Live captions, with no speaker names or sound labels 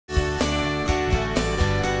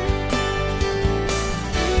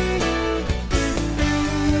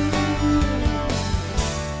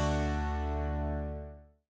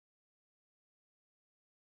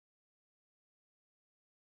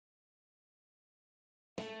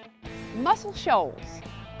Muscle Shoals,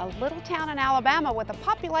 a little town in Alabama with a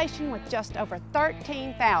population with just over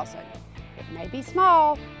 13,000. It may be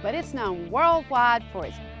small, but it's known worldwide for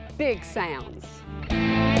its big sounds.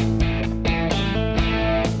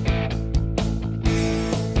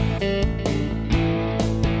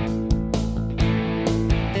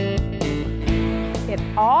 It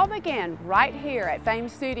all began right here at Fame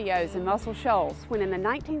Studios in Muscle Shoals when in the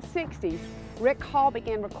 1960s, Rick Hall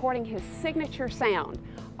began recording his signature sound.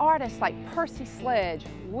 Artists like Percy Sledge,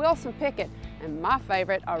 Wilson Pickett, and my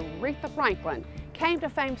favorite, Aretha Franklin, came to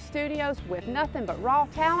Fame Studios with nothing but raw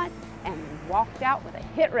talent and walked out with a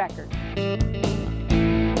hit record.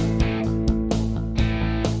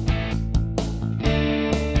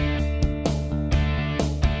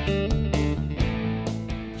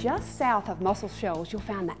 Just south of Muscle Shoals, you'll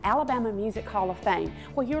find the Alabama Music Hall of Fame,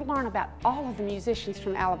 where you'll learn about all of the musicians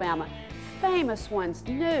from Alabama. Famous ones,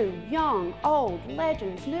 new, young, old,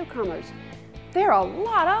 legends, newcomers. There are a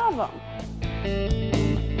lot of them.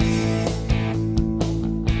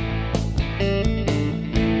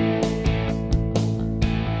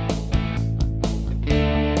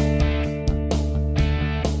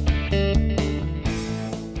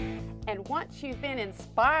 And once you've been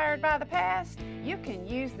inspired by the past, you can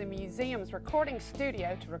use the museum's recording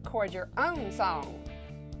studio to record your own song.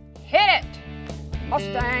 Hit it!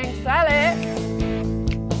 Mustang Sally!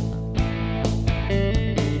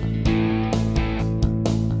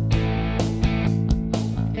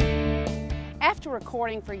 After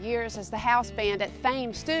recording for years as the house band at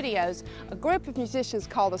Fame Studios, a group of musicians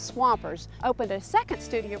called the Swampers opened a second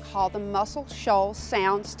studio called the Muscle Shoals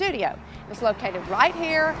Sounds Studio. It's located right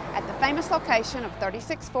here at the famous location of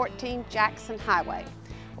 3614 Jackson Highway.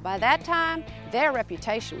 Well, by that time, their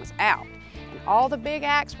reputation was out, and all the big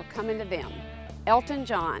acts were coming to them. Elton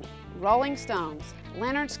John, Rolling Stones,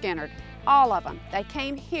 Leonard Skinner, all of them, they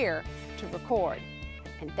came here to record.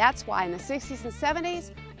 And that's why in the 60s and 70s,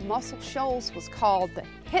 Muscle Shoals was called the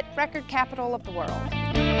hit record capital of the world.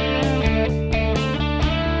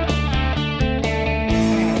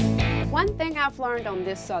 One thing I've learned on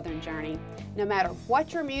this southern journey, no matter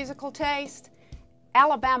what your musical taste,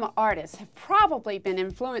 Alabama artists have probably been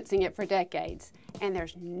influencing it for decades, and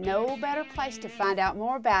there's no better place to find out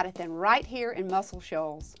more about it than right here in Muscle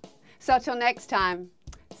Shoals. So till next time,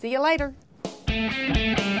 see you later.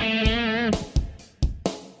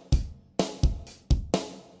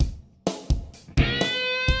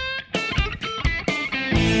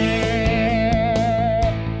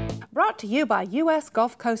 Brought to you by U.S.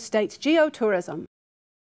 Gulf Coast States Geotourism.